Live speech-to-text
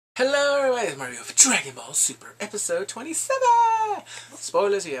Hello everybody, it's Mario of Dragon Ball Super episode 27!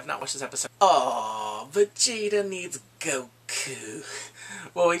 Spoilers, you have not watched this episode. Oh, Vegeta needs Goku.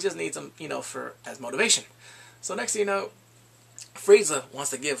 Well, he just needs him, as motivation. So next thing you know, Frieza wants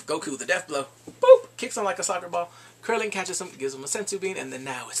to give Goku the death blow. Boop! Kicks him like a soccer ball. Krillin catches him, gives him a senzu bean, and then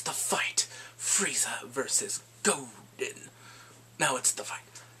now it's the fight. Frieza versus Golden. Now it's the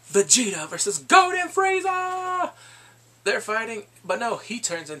fight. Vegeta versus Golden Frieza! They're fighting, but no, he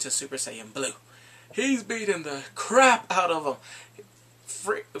turns into Super Saiyan Blue. He's beating the crap out of him.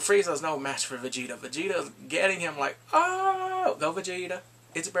 Frieza's no match for Vegeta. Vegeta's getting him like, oh, go Vegeta.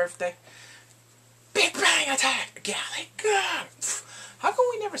 It's your birthday. Big Bang attack! Galley Gun! How come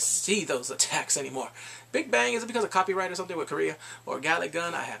we never see those attacks anymore? Big Bang, is it because of copyright or something with Korea? Or Galley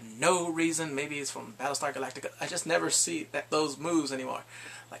Gun? I have no reason. Maybe it's from Battlestar Galactica. I just never see those moves anymore.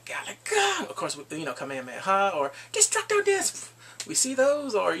 Like Galley Gun! Of course, Kamehameha or Destructo Disc. We see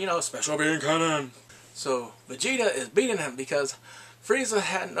those, or, Special Beam Cannon. So, Vegeta is beating him because Frieza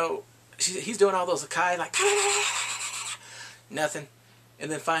had no... He's doing all those Kai, like... Nothing.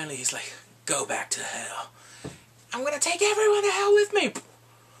 And then finally he's like, go back to hell. I'm gonna take everyone to hell with me.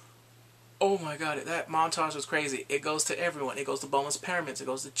 Oh my god, that montage was crazy. It goes to everyone. It goes to Bulma's Pyramids. It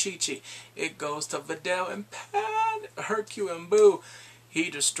goes to Chi-Chi. It goes to Videl and Pan, Hercule and Boo. He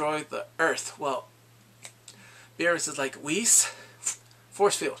destroyed the Earth. Well, Beerus is like, Whis,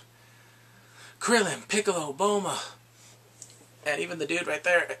 force field. Krillin, Piccolo, Bulma, and even the dude right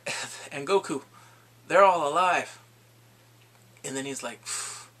there, and Goku, they're all alive. And then he's like,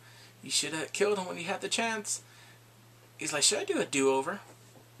 you should have killed him when you had the chance. He's like, should I do a do-over?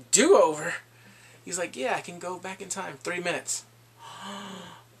 Do-over? He's like, yeah, I can go back in time. 3 minutes.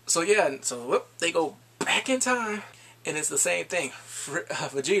 So yeah, whoop, they go back in time. And it's the same thing.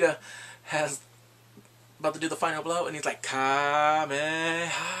 Vegeta has about to do the final blow, and he's like, Kamehameha,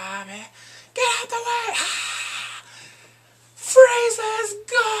 get out the way! Frieza's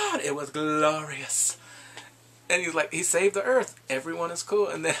gone! It was glorious. And he's like, he saved the Earth. Everyone is cool.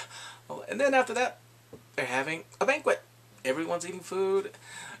 And then after that, they're having a banquet. Everyone's eating food.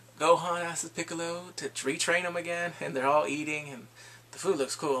 Gohan asks Piccolo to retrain him again, and they're all eating, and the food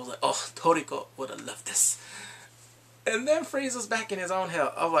looks cool. I was like, oh, Toriko would have loved this. And then Frieza's back in his own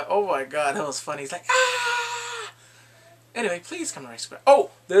hell. I was like, oh my god, that was funny. He's like, ah! Anyway, please come to subscribe.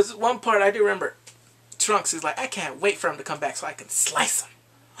 Oh, there's one part I do remember. Trunks is like, I can't wait for him to come back so I can slice him.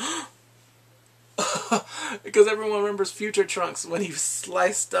 Because everyone remembers future Trunks when he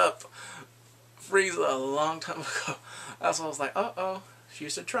sliced up Frieza a long time ago. That's why I was like, uh-oh,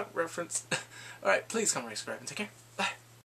 future Trunk reference. Alright, please come to subscribe and take care.